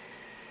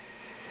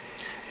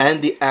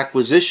and the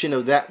acquisition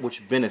of that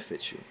which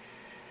benefits you.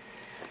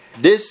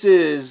 This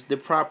is the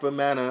proper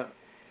manner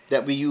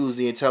that we use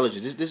the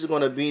intelligence. This is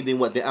going to be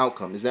the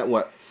outcome. Is that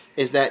what?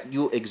 Is that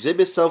you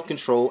exhibit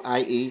self-control,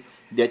 i.e.,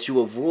 that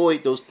you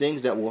avoid those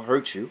things that will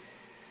hurt you,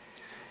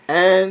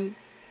 and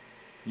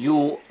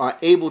you are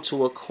able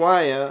to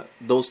acquire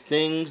those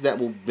things that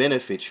will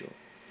benefit you.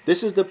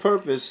 This is the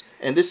purpose,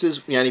 and this is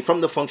from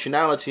the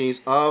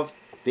functionalities of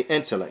the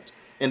intellect.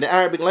 In the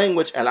Arabic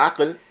language,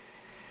 al-aql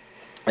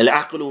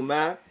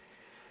ma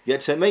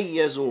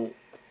yatamayyazu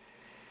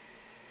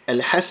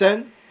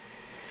al-hasan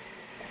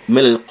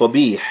min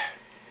al-qabih,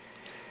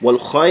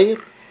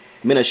 wal-khayr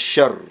min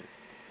al-sharr,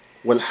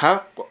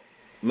 wal-haqq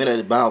min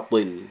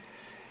al-batil.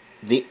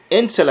 The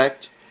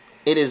intellect,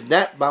 it is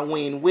that by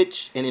way in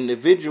which an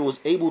individual is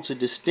able to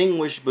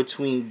distinguish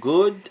between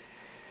good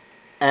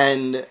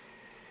and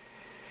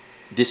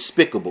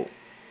despicable,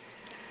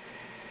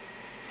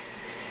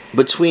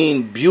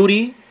 between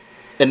beauty,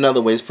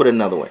 another way, let's put it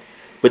another way,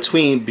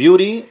 between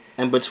beauty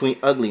and between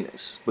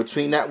ugliness,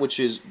 between that which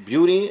is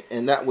beauty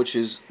and that which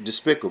is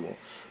despicable,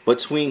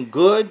 between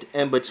good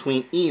and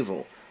between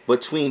evil,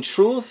 between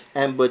truth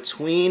and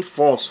between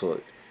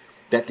falsehood.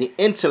 That the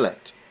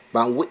intellect,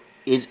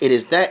 it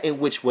is that in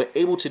which we're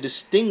able to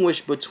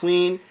distinguish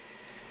between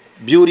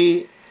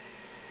beauty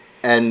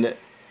and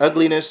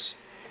ugliness,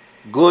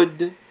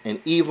 good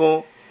and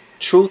evil,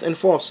 truth and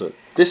falsehood.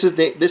 This is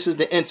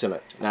the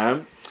intellect.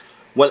 نعم.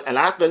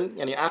 والعقل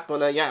يعني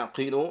عقل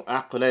يعقل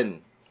عقلا.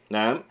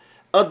 نعم.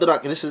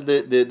 أدرك. This is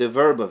the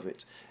verb of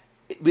it.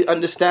 we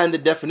understand the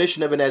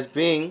definition of it as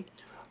being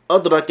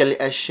أدرك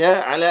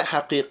الأشياء على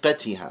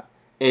حقيقتها,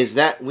 is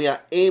that we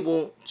are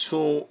able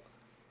to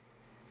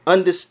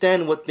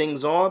understand what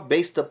things are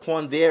based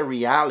upon their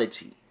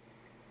reality.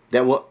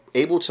 That we're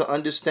able to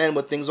understand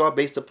what things are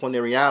based upon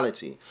their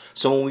reality.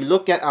 So when we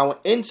look at our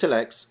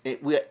intellects,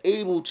 we are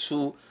able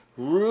to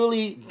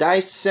really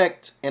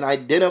dissect and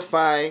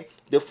identify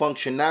the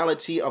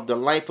functionality of the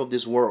life of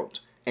this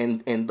world,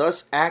 and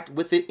thus act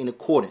with it in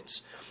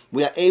accordance.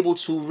 We are able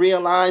to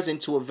realize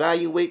and to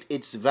evaluate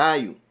its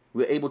value.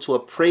 We're able to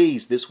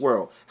appraise this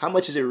world. How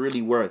much is it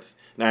really worth?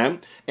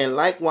 And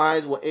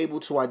likewise, we're able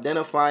to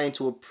identify and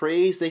to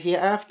appraise the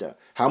hereafter.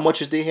 How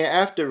much is the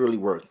hereafter really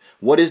worth?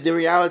 What is the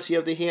reality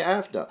of the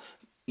hereafter?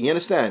 You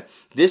understand?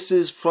 This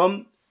is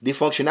from the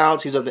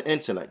functionalities of the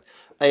intellect.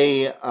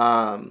 A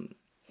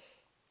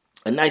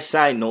nice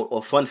side note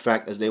or fun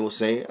fact, as they will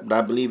say, but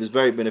I believe is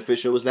very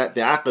beneficial, was that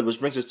the aql, which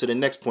brings us to the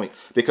next point,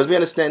 because we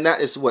understand that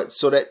is what,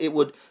 so that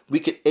we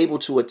could able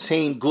to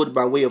attain good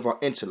by way of our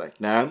intellect.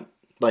 Now,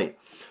 like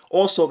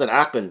also that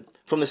aql,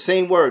 from the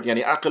same word,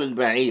 yani aql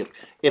al-ba'ir.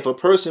 If a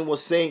person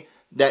was saying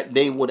that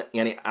they would,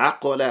 yani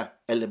aqla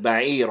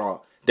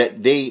al-ba'ira,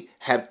 that they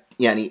have,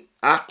 yani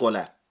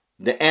aqla,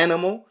 the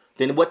animal,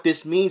 then what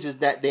this means is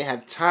that they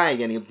have tied,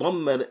 yani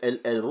dhammar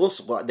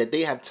al-rusqa, that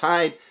they have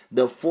tied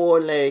the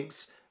four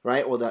legs,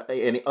 right, or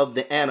the of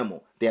the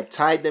animal. They have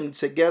tied them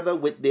together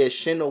with their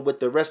shin or with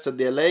the rest of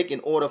their leg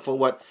in order for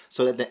what?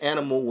 So that the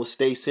animal will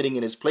stay sitting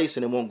in its place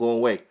and it won't go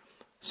away.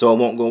 So it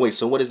won't go away.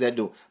 So what does that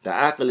do? The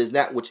aql is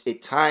that which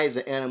it ties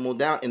the animal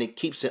down and it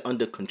keeps it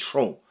under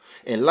control.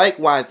 And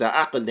likewise, the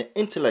aql, the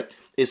intellect,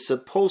 is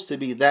supposed to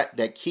be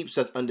that keeps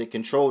us under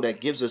control,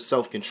 that gives us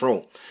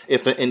self-control.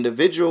 If an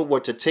individual were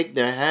to take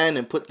their hand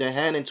and put their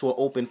hand into an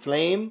open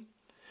flame,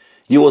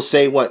 you will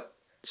say what?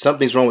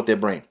 Something's wrong with their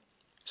brain.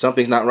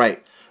 Something's not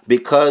right.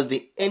 Because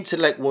the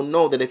intellect will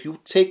know that if you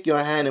take your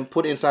hand and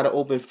put it inside an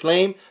open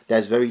flame,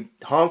 that's very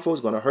harmful.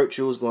 It's going to hurt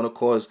you. It's going to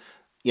cause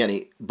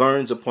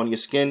burns upon your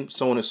skin,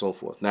 so on and so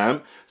forth.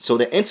 Now, so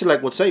the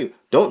intellect will tell you,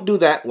 don't do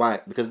that. Why?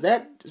 Because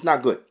that is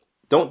not good.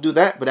 Don't do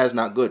that, but that's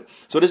not good.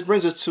 So this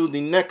brings us to the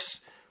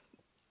next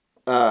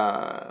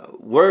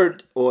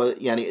word, or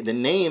the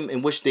name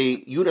in which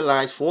they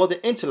utilize for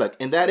the intellect,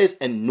 and that is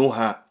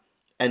an-nuha.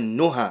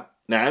 An-nuha.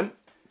 Now,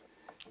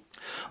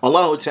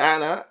 Allah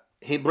Ta'ala,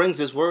 He brings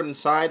this word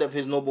inside of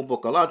His noble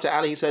book. Allah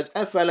Ta'ala, He says,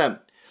 أَفَلَمْ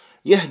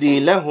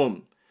يَهْدِي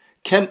لَهُمْ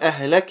كم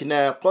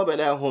أهلكنا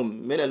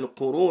قبلهم من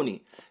القرون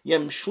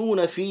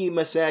يمشون في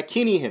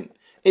مساكنهم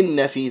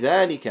إن في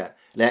ذلك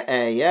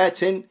لآيات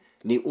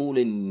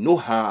لأولي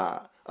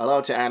النهى.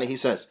 Allah Ta'ala, He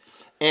says,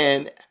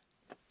 and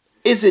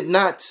is it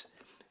not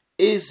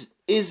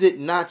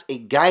a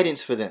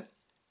guidance for them?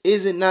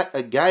 Is it not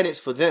a guidance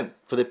for them,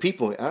 for the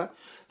people,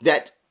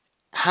 that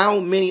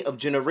how many of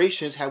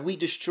generations have we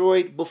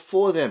destroyed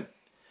before them?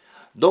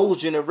 Those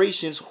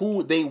generations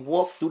who they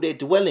walk through their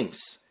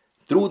dwellings.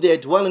 Through their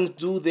dwellings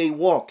do they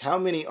walk. How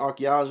many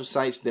archaeological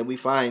sites that we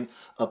find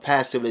of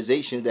past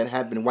civilizations that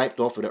have been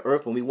wiped off of the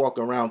earth when we walk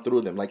around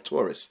through them like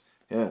tourists?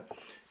 Yeah.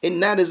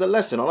 And that is a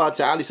lesson. Allah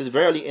Ta'ala says,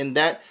 verily in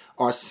that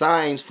are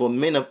signs for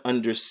men of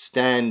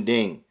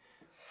understanding.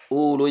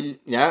 Ulil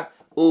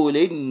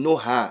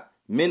nuha,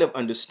 men of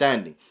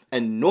understanding.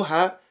 And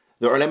nuha,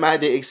 the ulama,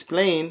 they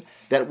explain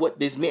that what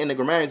this means, in the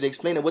grammarians, they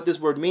explain that what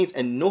this word means.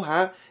 And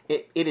nuha,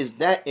 it is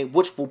that in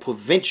which will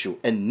prevent you.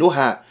 And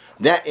nuha,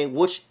 that in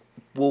which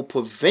will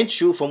prevent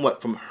you from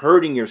what? From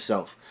hurting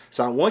yourself.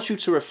 So I want you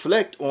to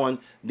reflect on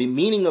the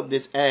meaning of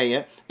this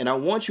ayah, and I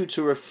want you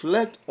to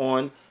reflect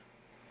on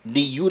the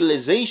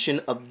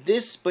utilization of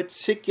this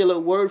particular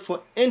word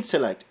for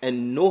intellect,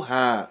 and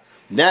nuha,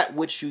 that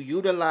which you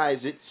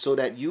utilize it so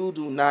that you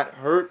do not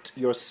hurt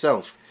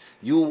yourself.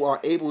 You are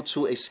able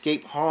to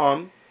escape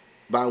harm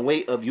by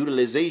way of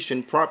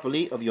utilization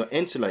properly of your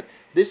intellect.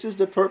 This is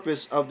the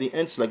purpose of the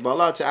intellect. But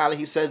Allah Ta'ala,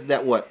 He says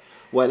that what?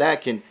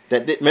 Walakin,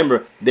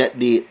 remember that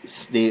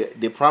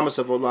the promise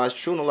of Allah is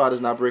true, and Allah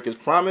does not break His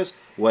promise.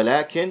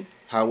 Walakin,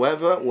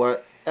 however,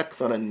 what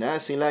akthar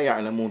an-nasi la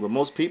ya'lamun, but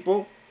most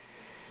people,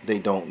 they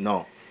don't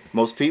know.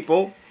 Most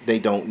people, they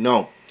don't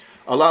know.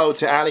 Allah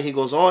Ta'ala, He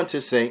goes on to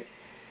say,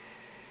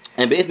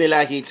 and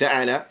bi'ithnillahi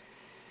ta'ala,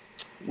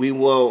 we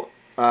will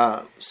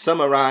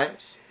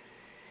summarize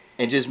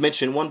and just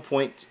mention one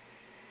point,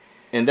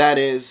 and that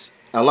is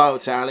Allah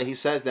Ta'ala, He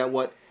says that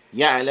what?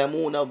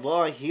 يعلمون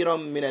ظاهرا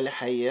من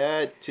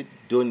الحياة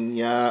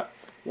الدنيا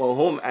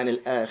وهم عن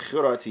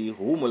الآخرة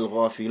هم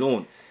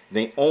الغافلون.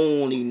 They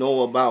only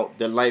know about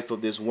the life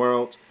of this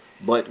world,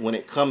 but when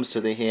it comes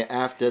to the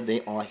hereafter,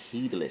 they are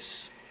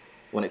heedless.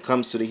 When it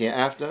comes to the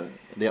hereafter,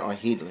 they are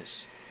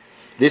heedless.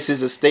 This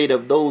is a state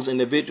of those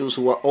individuals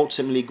who are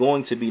ultimately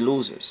going to be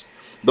losers.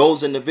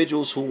 Those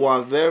individuals who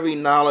are very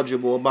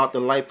knowledgeable about the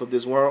life of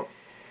this world,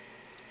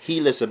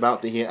 heedless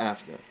about the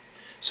hereafter.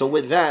 So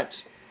with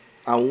that,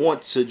 I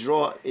want to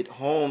draw it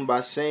home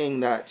by saying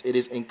that it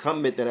is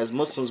incumbent that as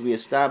Muslims we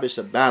establish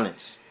a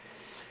balance.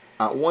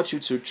 I want you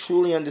to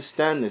truly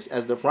understand this.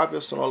 As the Prophet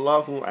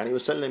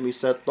ﷺ, he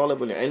said, طَلَبُ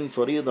الْعِلْمِ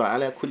فَرِيضَةٌ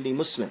عَلَى كُلِّ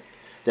Muslim.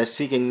 that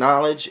seeking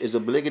knowledge is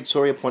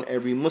obligatory upon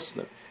every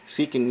Muslim.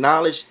 Seeking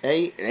knowledge,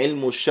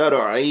 ilmu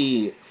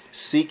shar'i,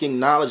 seeking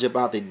knowledge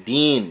about the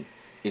deen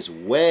is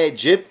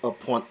wajib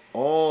upon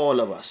all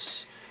of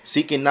us.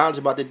 Seeking knowledge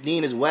about the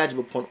deen is wajib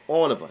upon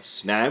all of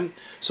us. Now,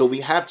 so we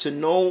have to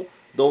know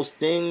those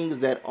things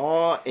that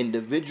are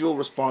individual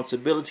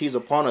responsibilities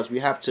upon us. We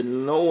have to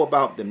know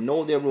about them,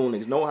 know their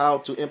rulings, know how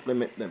to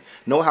implement them,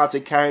 know how to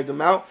carry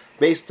them out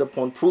based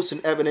upon proofs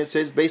and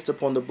evidences, based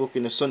upon the book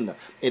and the sunnah.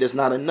 It is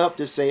not enough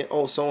to say,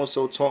 oh,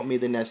 so-and-so taught me,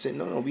 then that's it.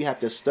 No, we have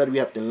to study, we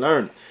have to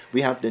learn.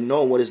 We have to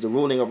know what is the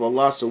ruling of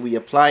Allah, so we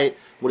apply it.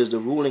 What is the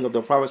ruling of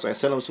the Prophet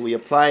ﷺ, so we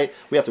apply it.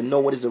 We have to know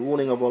what is the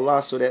ruling of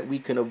Allah so that we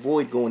can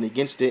avoid going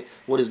against it.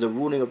 What is the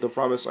ruling of the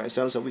Prophet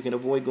ﷺ, so we can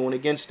avoid going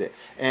against it.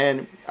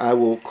 And I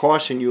will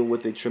caution you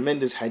with a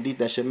tremendous hadith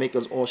that should make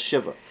us all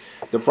shiver.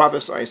 The Prophet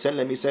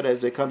ﷺ, he said,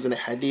 as it comes in the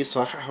hadith,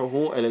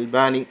 Sahihahu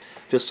al-Albani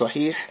fi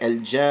Sahih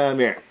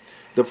al-Jami'.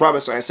 The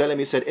Prophet ﷺ,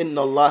 he said,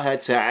 Inna Allah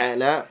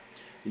ta'ala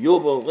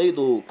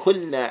yubghidu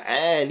kulla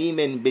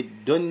alimin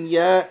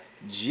bid-dunya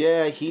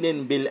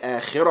jahilin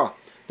bil-akhirah.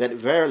 That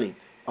verily,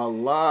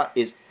 Allah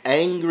is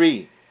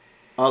angry.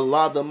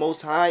 Allah the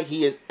Most High,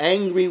 He is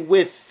angry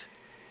with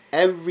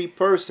every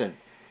person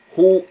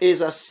who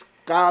is a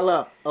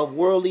scholar of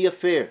worldly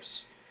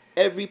affairs.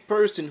 Every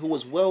person who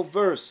is well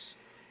versed,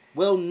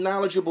 well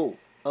knowledgeable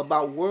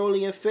about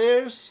worldly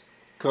affairs,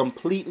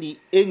 completely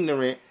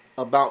ignorant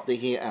about the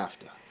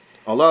hereafter.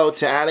 Allah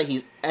Ta'ala,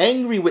 He's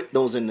angry with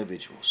those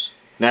individuals.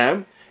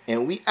 Now,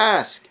 and we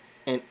ask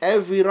in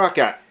every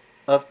rak'ah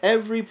of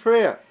every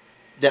prayer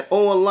that,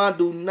 oh Allah,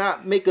 do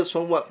not make us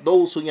from what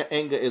those who your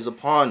anger is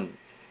upon.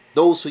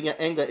 Those who your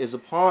anger is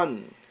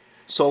upon.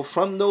 So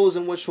from those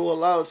in which who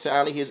Allah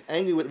Ta'ala He is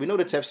angry with, we know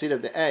the tafsir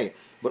of the ayah,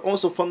 but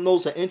also from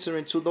those that enter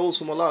into those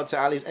whom Allah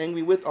Ta'ala is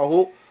angry with are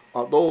who?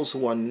 Are those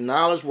who are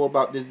knowledgeable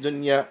about this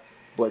dunya,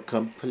 but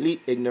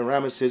complete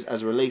ignoramuses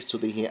as relates to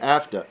the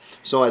hereafter.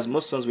 So as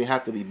Muslims, we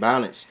have to be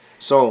balanced.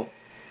 So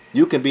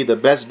you can be the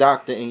best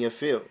doctor in your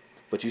field,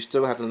 but you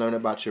still have to learn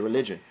about your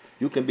religion.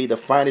 You can be the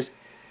finest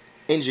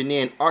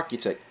engineer and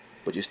architect,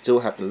 but you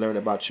still have to learn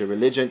about your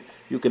religion.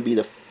 You can be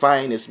the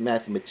finest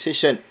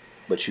mathematician,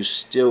 but you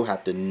still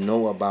have to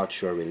know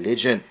about your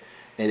religion.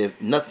 And if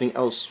nothing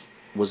else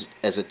was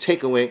as a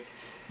takeaway,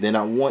 then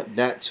I want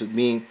that to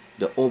be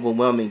the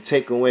overwhelming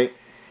takeaway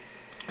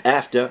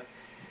after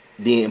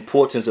the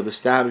importance of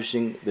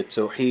establishing the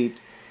Tawheed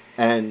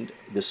and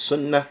the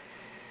Sunnah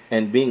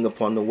and being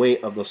upon the way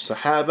of the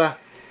Sahaba,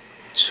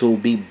 to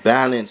be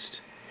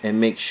balanced and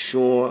make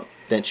sure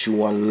that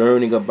you are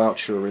learning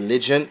about your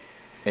religion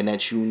and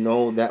that you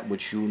know that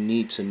which you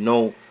need to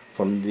know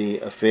from the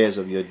affairs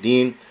of your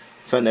deen.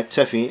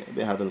 فنكتفي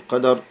بهذا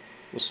القدر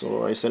وصلى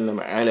الله وسلم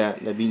على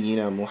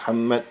نبينا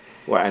محمد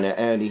وعلى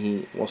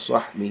آله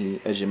وصحبه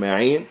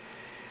أجمعين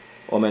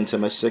ومن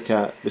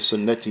تمسك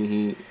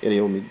بسنته إلى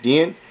يوم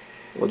الدين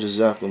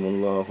وجزاكم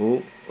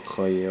الله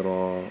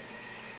خيرا.